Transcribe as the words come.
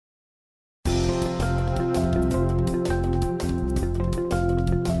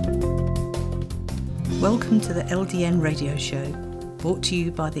Welcome to the LDN Radio Show, brought to you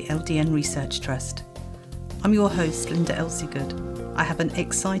by the LDN Research Trust. I'm your host, Linda Elseygood. I have an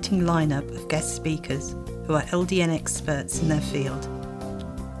exciting lineup of guest speakers who are LDN experts in their field.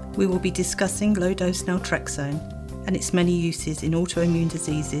 We will be discussing low-dose naltrexone and its many uses in autoimmune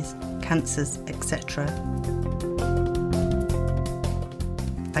diseases, cancers, etc.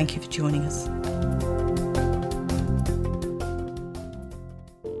 Thank you for joining us.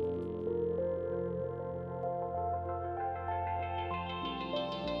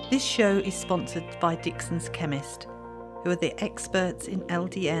 This show is sponsored by Dixon's Chemist, who are the experts in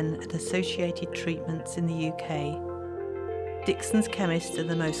LDN and associated treatments in the UK. Dixon's Chemist are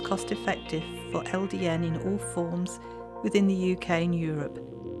the most cost-effective for LDN in all forms within the UK and Europe,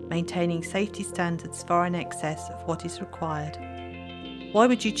 maintaining safety standards far in excess of what is required. Why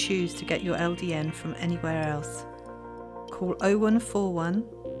would you choose to get your LDN from anywhere else? Call 0141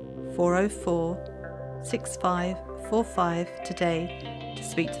 404 6545 today to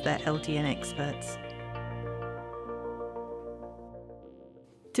speak to their LDN experts.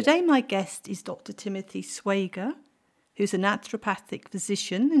 Today my guest is Dr. Timothy Schwaiger, who's a naturopathic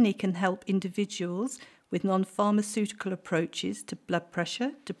physician, and he can help individuals with non-pharmaceutical approaches to blood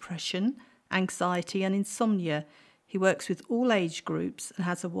pressure, depression, anxiety and insomnia. He works with all age groups and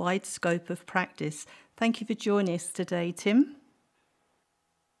has a wide scope of practice. Thank you for joining us today, Tim.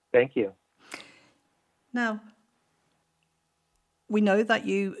 Thank you. Now, we know that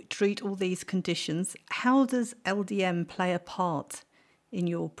you treat all these conditions. How does LDN play a part in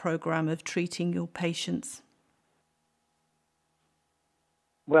your program of treating your patients?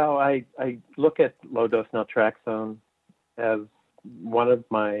 Well, I look at low-dose naltrexone as one of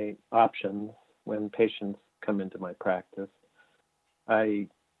my options when patients come into my practice. I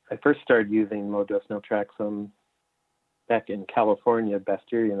first started using low-dose naltrexone back in California at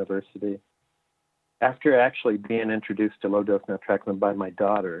Bastyr University. After actually being introduced to low-dose naltrexone by my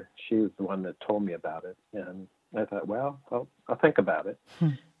daughter, she was the one that told me about it. And I thought, well, I'll think about it.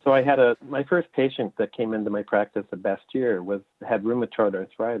 So I had my first patient that came into my practice at Bastyr had rheumatoid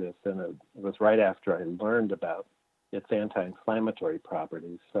arthritis, and it was right after I learned about its anti-inflammatory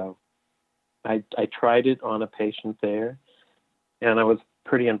properties. So I tried it on a patient there, and I was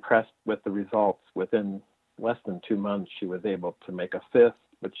pretty impressed with the results. Within less than 2 months, she was able to make a fist,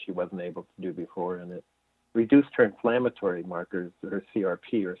 which she wasn't able to do before, and it reduced her inflammatory markers, her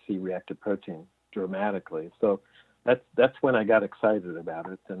CRP or C-reactive protein, dramatically. So that's when I got excited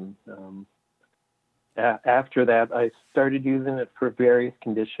about it. And after that, I started using it for various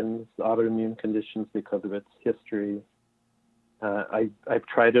conditions, autoimmune conditions, because of its history. I've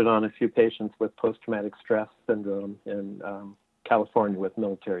tried it on a few patients with post-traumatic stress syndrome in California with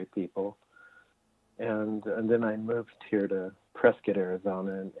military people. And then I moved here to Prescott,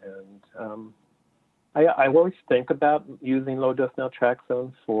 Arizona, and I always think about using low-dose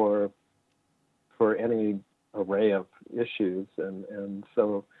naltrexone for any array of issues, and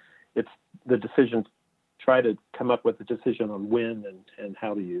so it's the decision. Try to come up with a decision on when and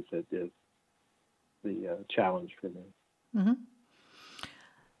how to use it is the challenge for me. Mm-hmm.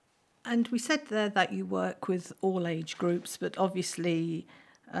 And we said there that you work with all age groups, but obviously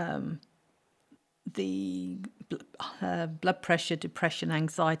the blood pressure, depression,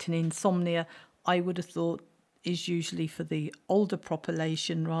 anxiety and insomnia, I would have thought is usually for the older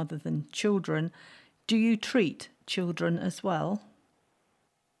population rather than children. Do you treat children as well?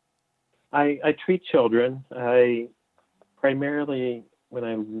 I treat children. I primarily, when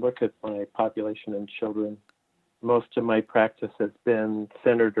I look at my population in children, most of my practice has been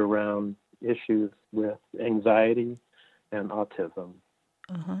centered around issues with anxiety and autism.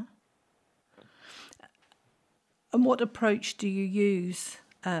 Uh-huh. And what approach do you use?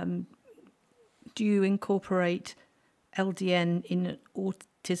 Do you incorporate LDN in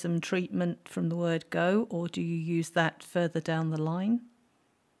autism treatment from the word go, or do you use that further down the line?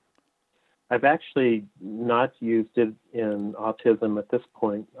 I've actually not used it in autism at this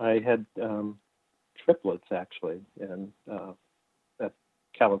point. I had triplets, actually, in at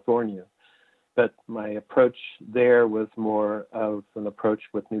California. But my approach there was more of an approach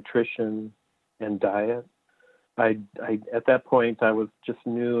with nutrition and diet. At that point, I was just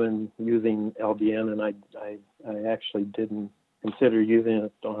new in using LDN, and I actually didn't consider using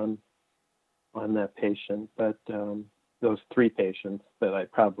it on that patient, but those 3 patients that I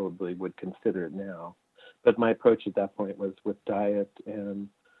probably would consider it now. But my approach at that point was with diet, and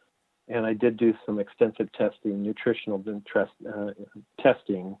I did do some extensive testing, nutritional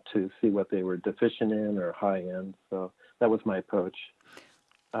testing to see what they were deficient in or high in. So that was my approach.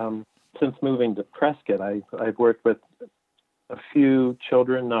 Since moving to Prescott, I've worked with a few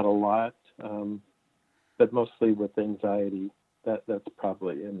children, not a lot. but mostly with anxiety. That's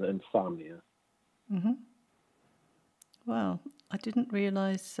probably in the insomnia. Mm-hmm. Well, I didn't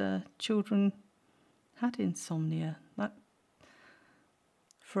realise children had insomnia. That,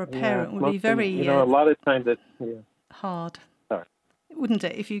 for a parent, would be very a lot of times hard, sorry. wouldn't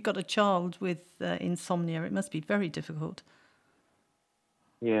it? If you've got a child with insomnia, it must be very difficult.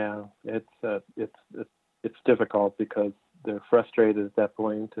 Yeah, it's difficult because they're frustrated at that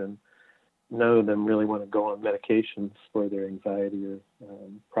point, and none of them really want to go on medications for their anxiety or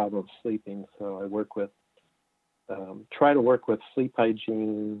problems sleeping. So I try to work with sleep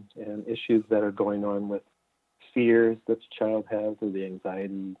hygiene and issues that are going on with fears that the child has, or the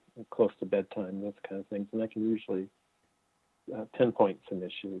anxiety close to bedtime, those kind of things. And I can usually pinpoint some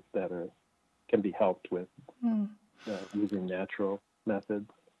issues that can be helped with using natural methods.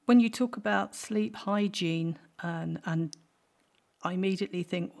 When you talk about sleep hygiene, and I immediately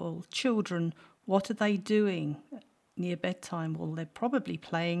think, well, children, what are they doing near bedtime? Well, they're probably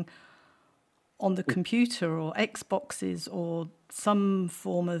playing on the computer or Xboxes or some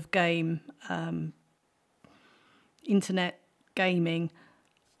form of game, internet gaming,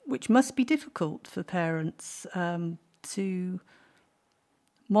 which must be difficult for parents to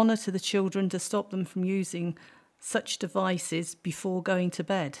monitor the children, to stop them from using such devices before going to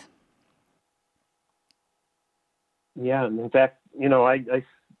bed. Yeah, and in fact,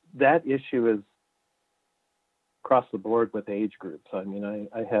 that issue is across the board with age groups. I mean,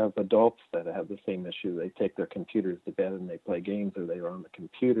 I have adults that have the same issue. They take their computers to bed and they play games, or they are on the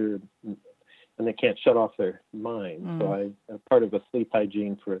computer and they can't shut off their mind. So part of a sleep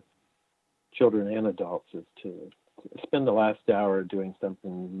hygiene for children and adults is to spend the last hour doing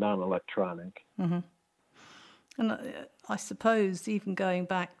something non-electronic. Mm-hmm. And I suppose even going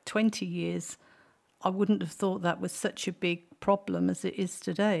back 20 years, I wouldn't have thought that was such a big problem as it is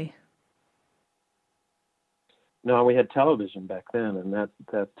today. No, we had television back then, and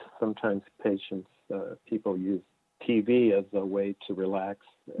that sometimes people use TV as a way to relax,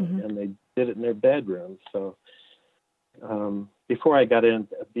 and they did it in their bedrooms. So before I got in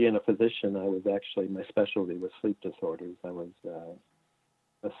being a physician, my specialty was sleep disorders. I was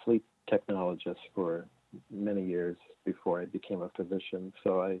a sleep technologist for many years before I became a physician.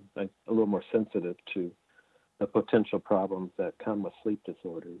 So I'm a little more sensitive to the potential problems that come with sleep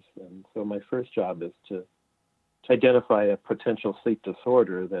disorders. And so my first job is to identify a potential sleep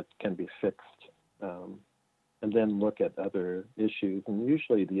disorder that can be fixed, and then look at other issues. And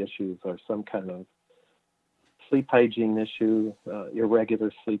usually the issues are some kind of sleep hygiene issue,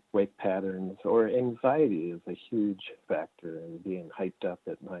 irregular sleep-wake patterns, or anxiety is a huge factor in being hyped up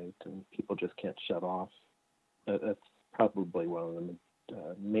at night, and people just can't shut off. That's probably one of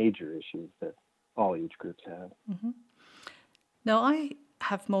the major issues that all age groups have. Mm-hmm. Now, I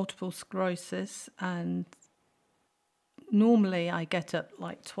have multiple sclerosis, and normally I get up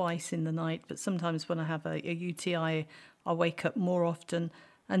like twice in the night, but sometimes when I have a UTI, I wake up more often,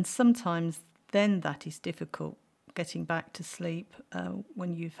 and sometimes then that is difficult, getting back to sleep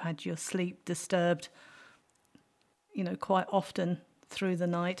when you've had your sleep disturbed, quite often through the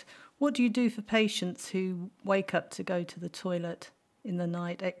night. What do you do for patients who wake up to go to the toilet in the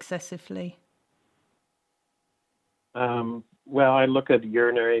night excessively? Well, I look at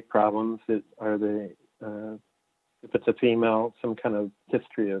urinary problems. If it's a female, some kind of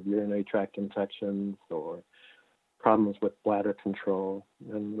history of urinary tract infections or problems with bladder control.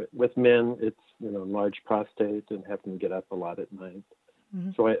 And with men, it's large prostate and having to get up a lot at night.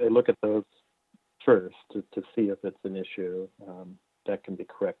 Mm-hmm. So I look at those first to see if it's an issue that can be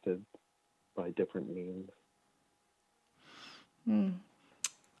corrected by different means. Mm.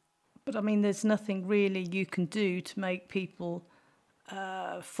 But I mean, there's nothing really you can do to make people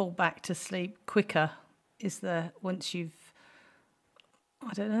fall back to sleep quicker, is there? Once you've,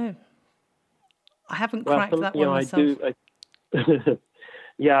 I don't know. I haven't cracked that one myself.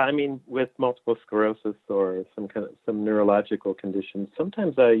 Yeah, I mean, with multiple sclerosis or some neurological conditions,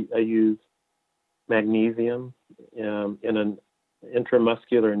 sometimes I use magnesium in an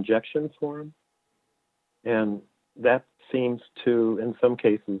intramuscular injection form, and that seems to, in some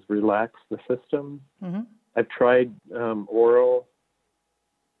cases, relax the system. Mm-hmm. I've tried oral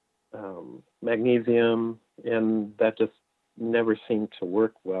magnesium, and that just never seemed to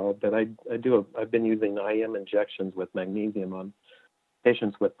work well. But I've been using IM injections with magnesium on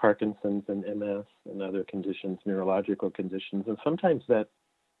patients with Parkinson's and MS and other conditions, neurological conditions, and sometimes that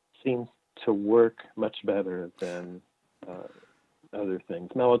seems to work much better than other things.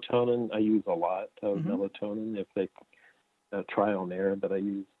 Melatonin, I use a lot of melatonin, if they trial and error, but I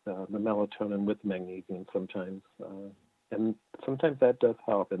use the melatonin with magnesium sometimes And sometimes that does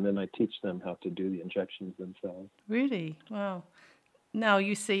help. And then I teach them how to do the injections themselves. Really? Wow. Now,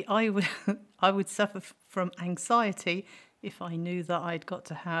 you see, I would I would suffer from anxiety if I knew that I'd got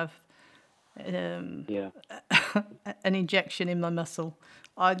to have Yeah. an injection in my muscle.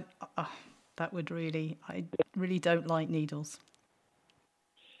 I that would really, I really don't like needles.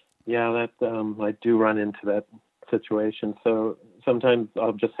 Yeah, that I do run into that situation. So sometimes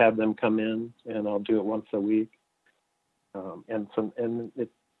I'll just have them come in, and I'll do it once a week. And it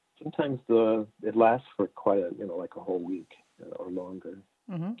sometimes it lasts for quite a like a whole week or longer.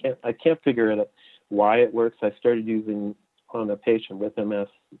 I can't figure out why it works. I started using on a patient with MS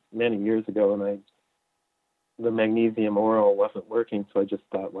many years ago, and the magnesium oral wasn't working, so I just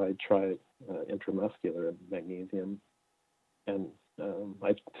thought, well, I'd try intramuscular magnesium, and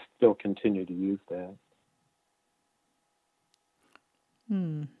I still continue to use that.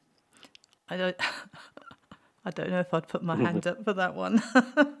 I don't I don't know if I'd put my hand up for that one.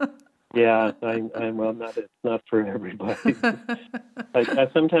 Yeah, I'm well. It's not for everybody.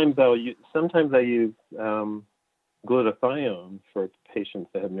 Sometimes I use glutathione for patients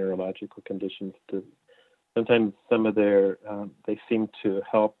that have neurological conditions. Sometimes some of their they seem to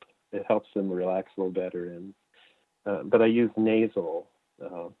help. It helps them relax a little better. And but I use nasal.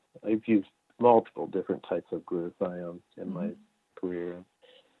 I've used multiple different types of glutathione in my career.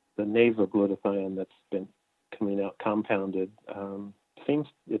 The nasal glutathione that's been coming out compounded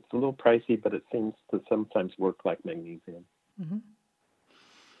it's a little pricey, but it seems to sometimes work like magnesium.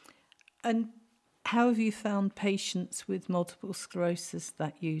 And how have you found patients with multiple sclerosis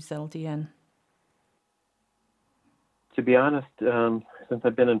that use LDN? To be honest, since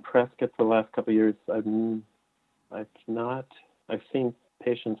I've been in Prescott for the last couple of years, I've seen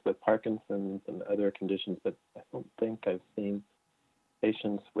patients with Parkinson's and other conditions, but I don't think I've seen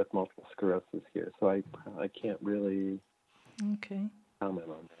patients with multiple sclerosis here. So I can't really comment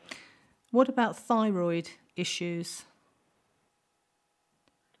on that. What about thyroid issues?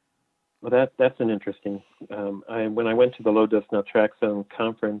 Well, that's an interesting. When I went to the Low Dose Naltrexone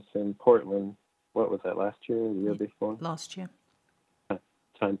conference in Portland, what was that, last year or the year before? Last year.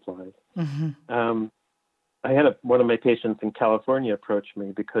 Time flies. I had one of my patients in California approach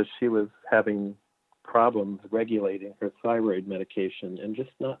me because she was having problems regulating her thyroid medication and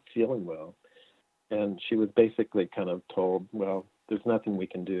just not feeling well. And she was basically kind of told, well, there's nothing we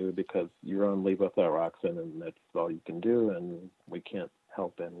can do because you're on levothyroxine and that's all you can do, and we can't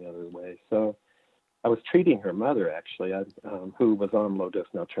help any other way. So I was treating her mother, actually, who was on low dose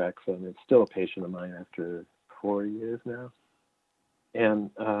naltrexone. It's still a patient of mine after 4 years now.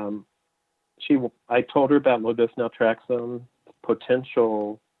 And I told her about low dose naltrexone,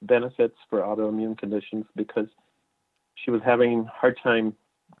 potential benefits for autoimmune conditions, because she was having a hard time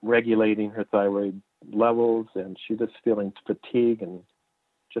regulating her thyroid levels, and she was feeling fatigue and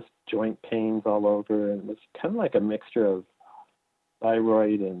just joint pains all over, and it was kind of like a mixture of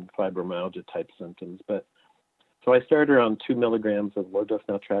thyroid and fibromyalgia type symptoms. But so I started her on 2 milligrams of low dose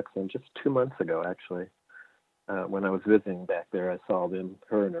naltrexone just 2 months ago, actually. When I was visiting back there, I saw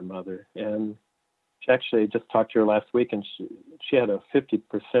her and her mother, and she actually just talked to her last week, and she had a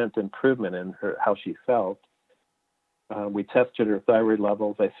 50% improvement in how she felt. We tested her thyroid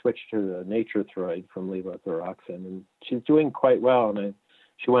levels. I switched her to Naturopathic from levothyroxine, and she's doing quite well. And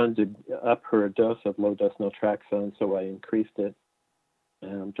she wanted to up her dose of low dose naltrexone, so I increased it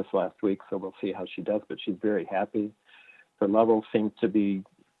just last week. So we'll see how she does. But she's very happy. Her levels seem to be,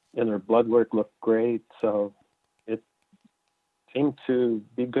 and her blood work looked great. So it seemed to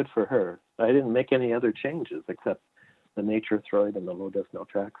be good for her. I didn't make any other changes except the Naturopathic and the low dose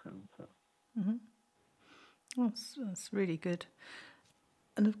naltrexone. So. That's really good.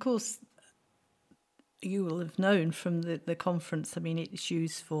 And of course, you will have known from the conference, I mean, it's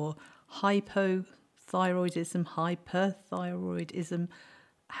used for hypothyroidism, hyperthyroidism,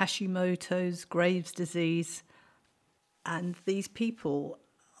 Hashimoto's, Graves' disease. And these people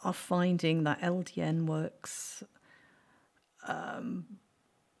are finding that LDN works, I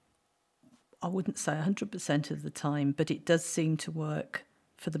wouldn't say 100% of the time, but it does seem to work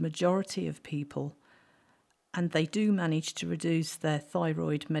for the majority of people. And they do manage to reduce their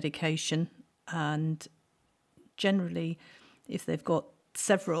thyroid medication. And generally, if they've got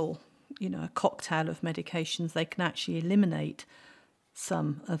several, a cocktail of medications, they can actually eliminate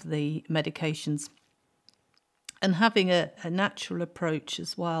some of the medications. And having a natural approach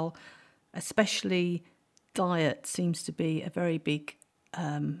as well, especially diet, seems to be a very big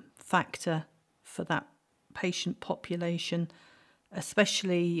factor for that patient population,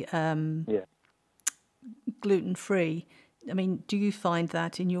 especially gluten-free. I mean, do you find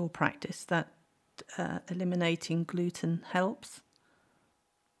that in your practice that eliminating gluten helps?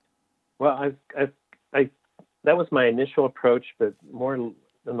 Well, I that was my initial approach, but more in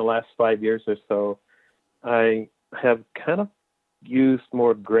the last 5 years or so, I have kind of used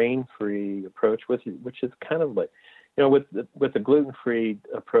more grain-free approach, which is kind of like, with the gluten-free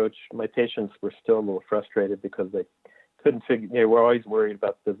approach, my patients were still a little frustrated because they couldn't figure. They were always worried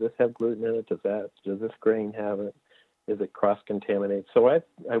about, does this have gluten in it? Does this grain have it? Is it cross-contaminated? So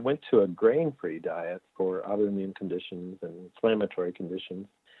I went to a grain-free diet for autoimmune conditions and inflammatory conditions,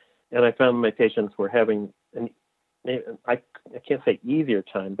 and I found my patients were having I can't say easier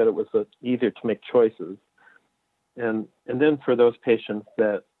time, but it was easier to make choices. And then for those patients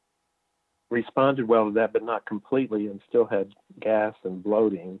that responded well to that, but not completely, and still had gas and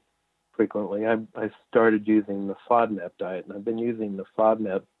bloating frequently, I started using the FODMAP diet, and I've been using the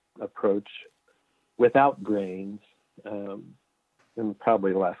FODMAP approach without grains in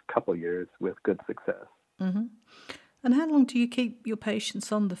probably the last couple of years with good success. Mm-hmm. And how long do you keep your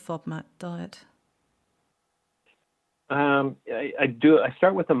patients on the FODMAP diet? I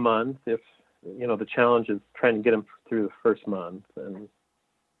start with a month. If the challenge is trying to get them through the first month, and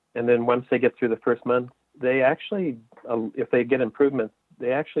then once they get through the first month, they actually, if they get improvement,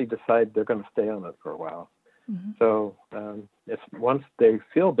 they actually decide they're going to stay on it for a while. Mm-hmm. So if once they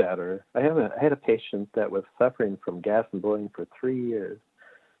feel better, I had a patient that was suffering from gas and bloating for 3 years,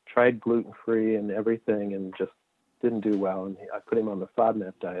 tried gluten-free and everything, and just didn't do well. And I put him on the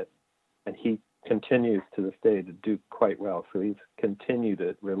FODMAP diet, and he continues to this day to do quite well. So he's continued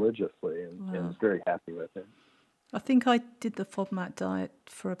it religiously and is very happy with it. I think I did the FODMAP diet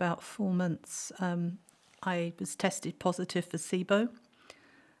for about 4 months. I was tested positive for SIBO.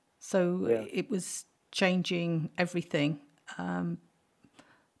 So it was changing everything.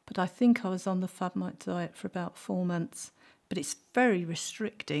 But I think I was on the FODMAP diet for about 4 months. But it's very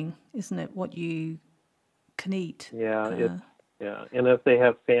restricting, isn't it, what you can eat? Yeah, and if they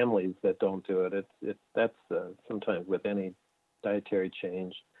have families that don't do it, that's sometimes with any dietary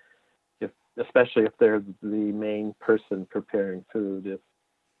change, especially if they're the main person preparing food,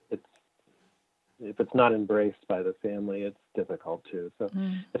 if it's not embraced by the family, it's difficult too. So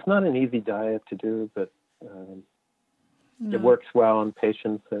it's not an easy diet to do, but it works well on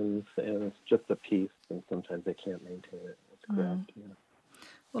patients, and it's just a piece, and sometimes they can't maintain it. It's correct. Yeah.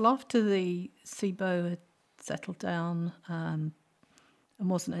 Well, after the SIBO had settled down and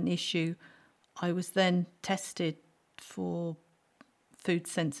wasn't an issue, I was then tested for food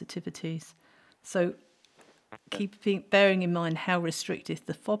sensitivities. So bearing in mind how restrictive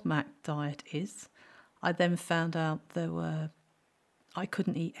the FODMAP diet is, I then found out I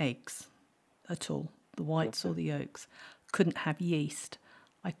couldn't eat eggs at all, the whites or the yolks. Couldn't have yeast.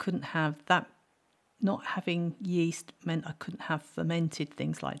 I couldn't have that. Not having yeast meant I couldn't have fermented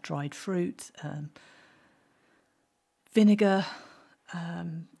things like dried fruit, vinegar.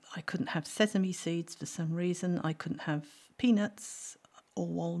 I couldn't have sesame seeds for some reason. I couldn't have peanuts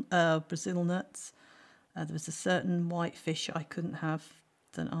or Brazil nuts. There was a certain white fish I couldn't have.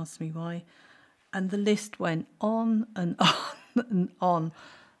 Don't ask me why. And the list went on and on and on.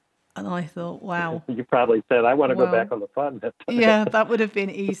 And I thought, wow. You probably said, I want to go back on the FODMAP. Yeah, that would have been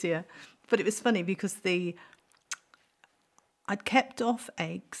easier. But it was funny because I'd kept off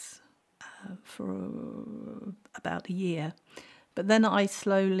eggs for about a year. But then I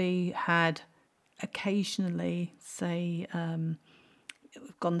slowly had occasionally, say,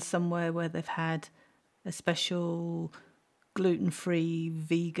 gone somewhere where they've had a special gluten-free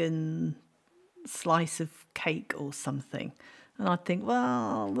vegan slice of cake or something. And I'd think,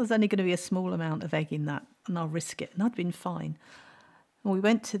 well, there's only going to be a small amount of egg in that, and I'll risk it. And I'd been fine. And we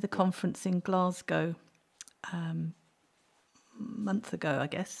went to the conference in Glasgow a month ago, I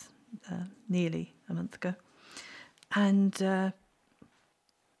guess, nearly a month ago. And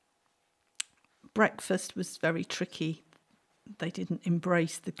breakfast was very tricky. They didn't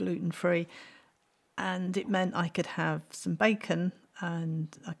embrace the gluten-free. And it meant I could have some bacon,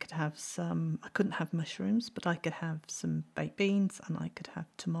 and I couldn't have mushrooms, but I could have some baked beans, and I could have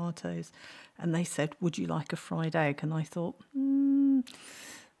tomatoes. And they said, would you like a fried egg? And I thought,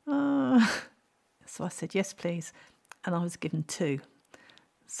 so I said, yes, please. And I was given 2.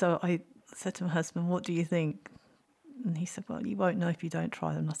 So I said to my husband, what do you think? And he said, well, you won't know if you don't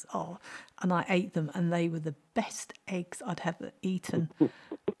try them. And I said, oh. And I ate them, and they were the best eggs I'd ever eaten.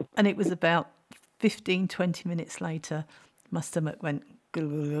 And it was about 15, 20 minutes later, my stomach went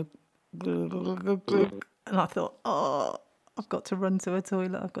glug, glug, glug, glug, and I thought, oh, I've got to run to a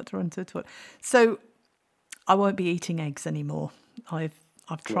toilet. So I won't be eating eggs anymore. I've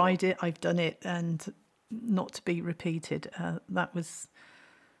tried it, I've done it, and not to be repeated. That was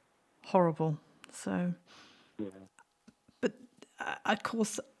horrible. So, Yeah. but of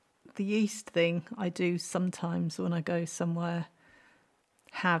course, the yeast thing I do sometimes when I go somewhere,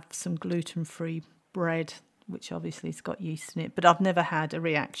 have some gluten-free bread, which obviously has got yeast in it, but I've never had a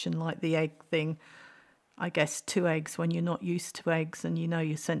reaction like the egg thing. I guess 2 eggs when you're not used to eggs and you know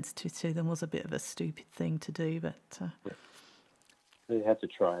you're sensitive to them was a bit of a stupid thing to do, but You have to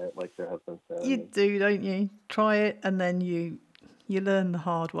try it, like your husband said. you do, don't you? Try it and then you learn the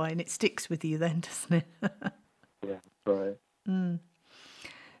hard way, and it sticks with you then, doesn't it? Yeah, right.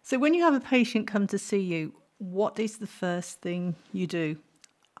 So when you have a patient come to see you, what is the first thing you do?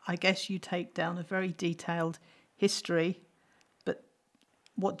 I guess you take down a very detailed history, but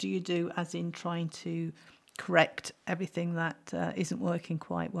what do you do as in trying to correct everything that isn't working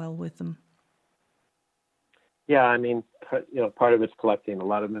quite well with them? Yeah, I mean, part of it's collecting a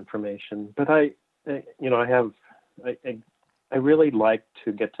lot of information, but I really like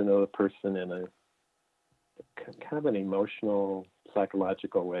to get to know the person in a kind of an emotional,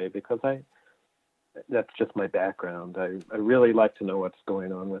 psychological way, because that's just my background. I really like to know what's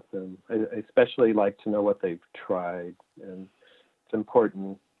going on with them. I especially like to know what they've tried, and it's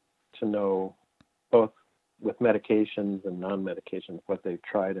important to know both with medications and non-medications what they've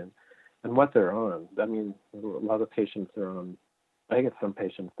tried and what they're on. I mean, a lot of patients are on, I get some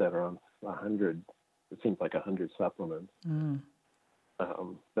patients that are on 100, it seems like 100 supplements.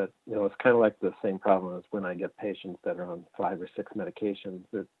 But, it's kind of like the same problem as when I get patients that are on 5 or 6 medications.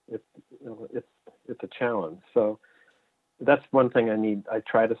 It's a challenge. So that's one thing I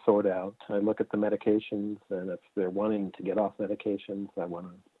try to sort out. I look at the medications, and if they're wanting to get off medications,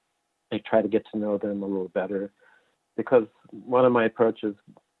 I try to get to know them a little better, because one of my approaches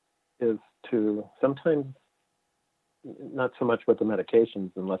is to sometimes, not so much with the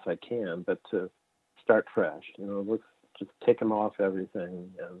medications unless I can, but to start fresh. Let's just take them off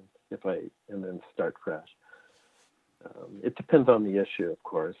everything, and then start fresh. It depends on the issue, of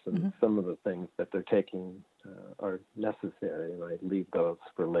course, and some of the things that they're taking are necessary, and I leave those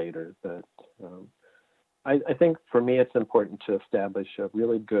for later. But I think for me, it's important to establish a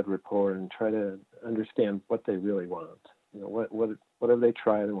really good rapport and try to understand what they really want. What have they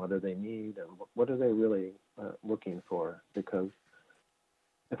tried, and what do they need, and what are they really looking for? Because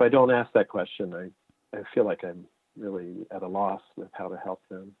if I don't ask that question, I feel like I'm really at a loss with how to help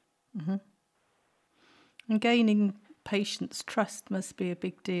them. And gaining patients' trust must be a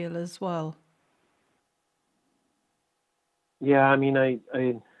big deal as well. Yeah, I mean, I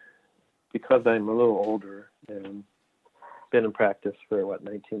because I'm a little older and been in practice for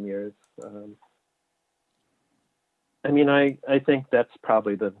 19 years. I think that's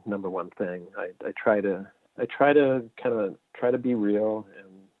probably the number one thing. I try to kind of be real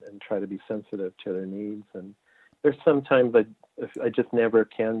and try to be sensitive to their needs. And there's sometimes I just never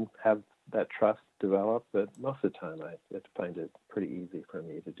can have that trust develop, but most of the time I find it pretty easy for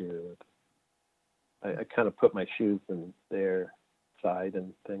me to do. I kind of put my shoes in their side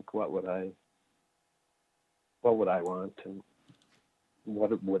and think, what would I want, and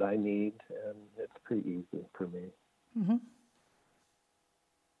what would I need, and it's pretty easy for me.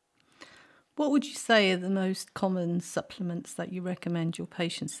 What would you say are the most common supplements that you recommend your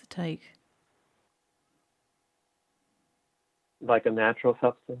patients to take? Like a natural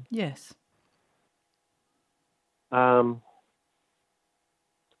substance? Yes.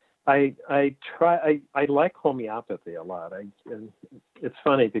 I like homeopathy a lot. And it's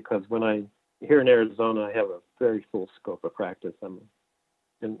funny because here in Arizona, I have a very full scope of practice. And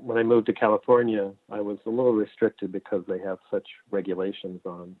when I moved to California, I was a little restricted because they have such regulations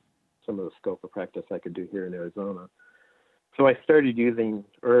on some of the scope of practice I could do here in Arizona. So I started using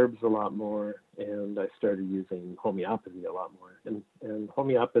herbs a lot more, and I started using homeopathy a lot more. And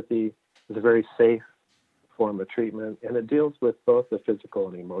homeopathy is a very safe form of treatment, and it deals with both the physical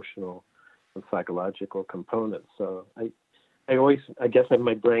and emotional and psychological components. So I guess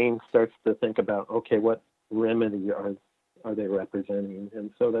my brain starts to think about, okay, what remedy are they representing?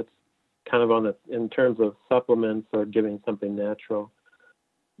 And so that's kind of in terms of supplements or giving something natural,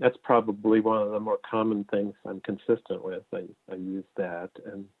 that's probably one of the more common things I'm consistent with. I use that.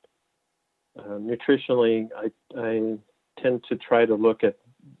 And nutritionally, I tend to try to look at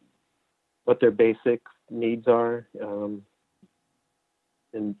what their basic needs are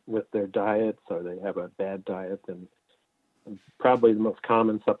with their diets, or they have a bad diet. And probably the most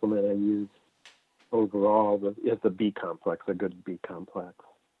common supplement I use overall is the B complex, a good B complex.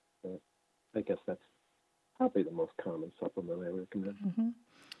 I guess that's probably the most common supplement I recommend.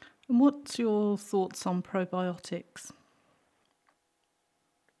 And what's your thoughts on probiotics?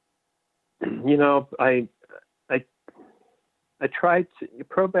 I try to,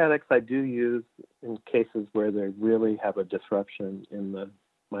 probiotics I do use in cases where they really have a disruption in the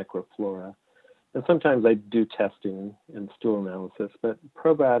microflora. And sometimes I do testing and stool analysis, but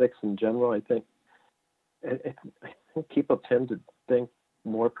probiotics in general, I think people tend to think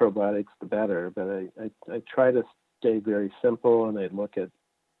more probiotics the better, but I try to stay very simple, and I look at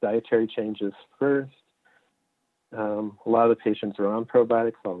dietary changes first. A lot of the patients are on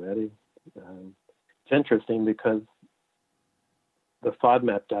probiotics already. It's interesting because the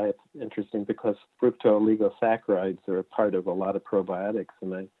FODMAP diet's interesting because fructooligosaccharides are a part of a lot of probiotics,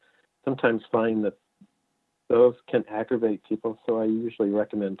 and I sometimes find that those can aggravate people, so I usually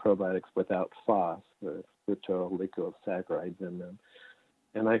recommend probiotics without FOS, or fructooligosaccharides in them.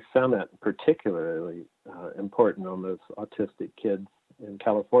 And I found that particularly important on those autistic kids. In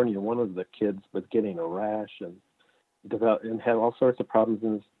California, one of the kids was getting a rash and had all sorts of problems,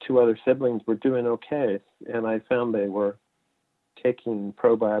 and his two other siblings were doing okay. And I found they were taking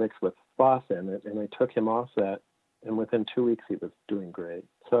probiotics with FOS in it, and I took him off that, and within 2 weeks he was doing great.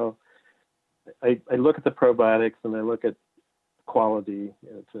 So I look at the probiotics and I look at quality.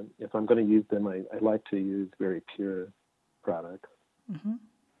 If I'm going to use them, I like to use very pure products. Mm-hmm.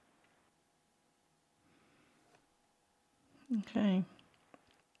 Okay.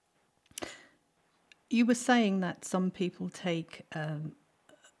 You were saying that some people take a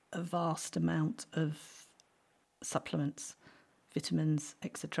vast amount of supplements, vitamins,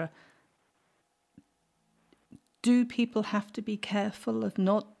 etc. Do people have to be careful of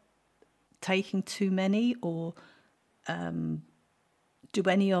not taking too many, or do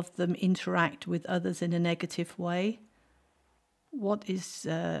any of them interact with others in a negative way? What is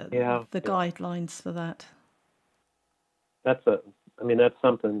the guidelines for that? That's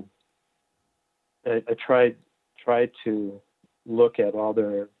something I try to look at all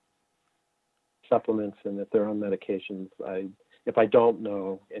their supplements, and if they're on medications, if I don't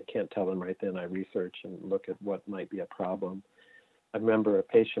know and can't tell them right then, I research and look at what might be a problem. I remember a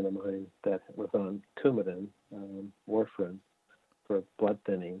patient of mine that was on Coumadin, warfarin, for blood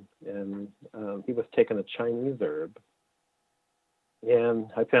thinning, and he was taking a Chinese herb. And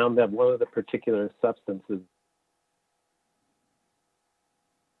I found that one of the particular substances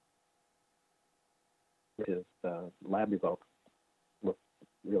his lab results looked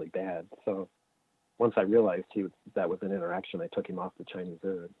really bad. So once I realized that was an interaction, I took him off the Chinese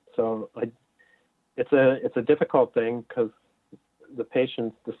herb. So it's a difficult thing because the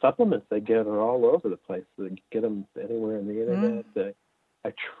patients, the supplements they get are all over the place. They get them anywhere in the internet.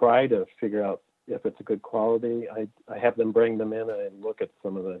 I try to figure out if it's a good quality. I have them bring them in, and I look at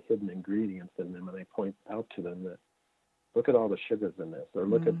some of the hidden ingredients in them, and I point out to them that look at all the sugars in this, or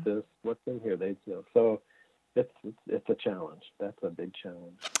look at this, what's in here. So it's a challenge. That's a big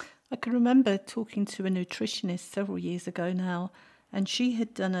challenge. I can remember talking to a nutritionist several years ago now, and she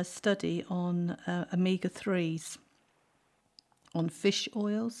had done a study on omega-3s, on fish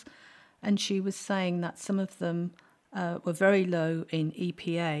oils, and she was saying that some of them were very low in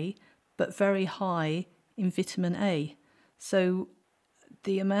EPA, but very high in vitamin A. So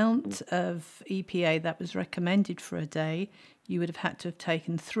the amount of EPA that was recommended for a day, you would have had to have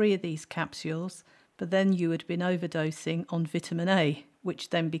taken 3 of these capsules, but then you would have been overdosing on vitamin A, which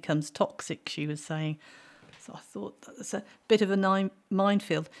then becomes toxic, she was saying. So I thought that was a bit of a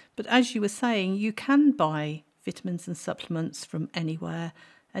minefield. But as you were saying, you can buy vitamins and supplements from anywhere.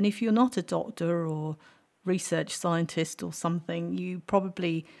 And if you're not a doctor or research scientist or something, you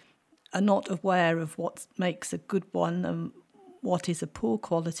probably are not aware of what makes a good one and what is a poor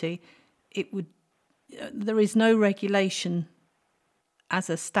quality. There is no regulation as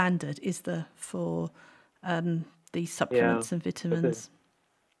a standard, is there, for these supplements and vitamins?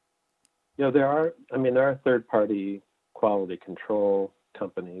 There are third-party quality control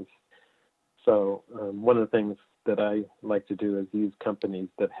companies. So one of the things that I like to do is use companies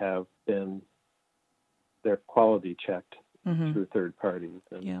that have been their quality checked through third parties,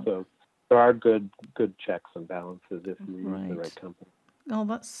 and so there are good checks and balances if you use the right company. Oh,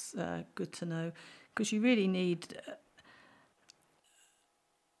 that's good to know, because you really need.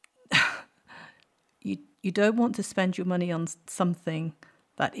 You don't want to spend your money on something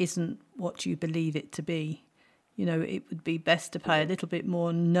that isn't what you believe it to be. It would be best to pay a little bit more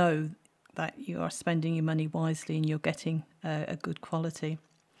and know that you are spending your money wisely and you're getting a good quality.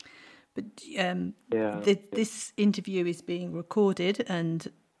 But this interview is being recorded,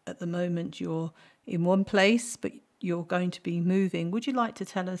 and at the moment you're in one place, but you're going to be moving. Would you like to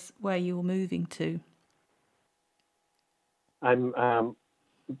tell us where you're moving to? I'm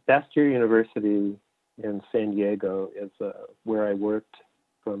Bastyr University in San Diego is where I worked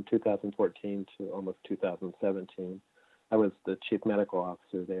from 2014 to almost 2017. I was the chief medical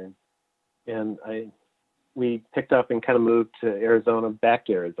officer there. And we picked up and kind of moved to Arizona, back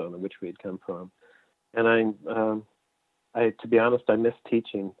to Arizona, which we had come from. And to be honest, I miss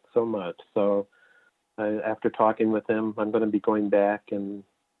teaching so much. So after talking with them, I'm going to be going back and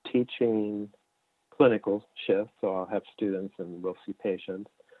teaching clinical shifts. So I'll have students and we'll see patients.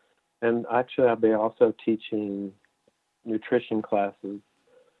 And actually, I'll be also teaching nutrition classes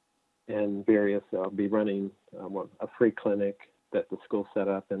and I'll be running a free clinic that the school set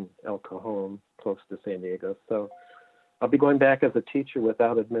up in El Cajon, close to San Diego. So I'll be going back as a teacher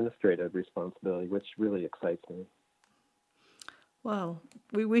without administrative responsibility, which really excites me. Well,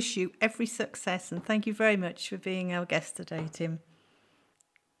 we wish you every success, and thank you very much for being our guest today, Tim.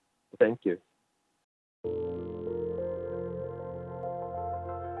 Thank you.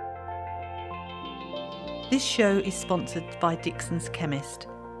 This show is sponsored by Dixon's Chemist,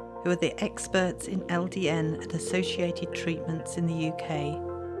 who are the experts in LDN and associated treatments in the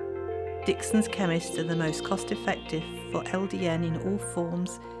UK. Dixon's Chemist are the most cost-effective for LDN in all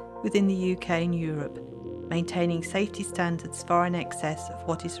forms within the UK and Europe, maintaining safety standards far in excess of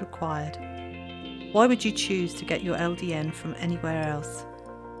what is required. Why would you choose to get your LDN from anywhere else?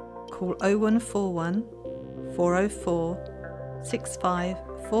 Call 0141 404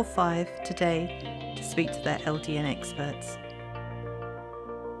 6545 today to speak to their LDN experts.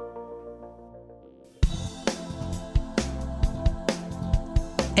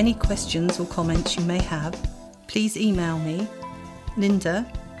 Any questions or comments you may have, please email me, Linda,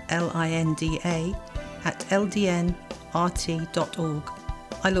 Linda, at ldnrt.org.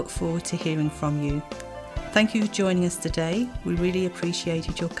 I look forward to hearing from you. Thank you for joining us today. We really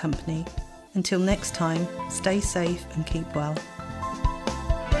appreciated your company. Until next time, stay safe and keep well.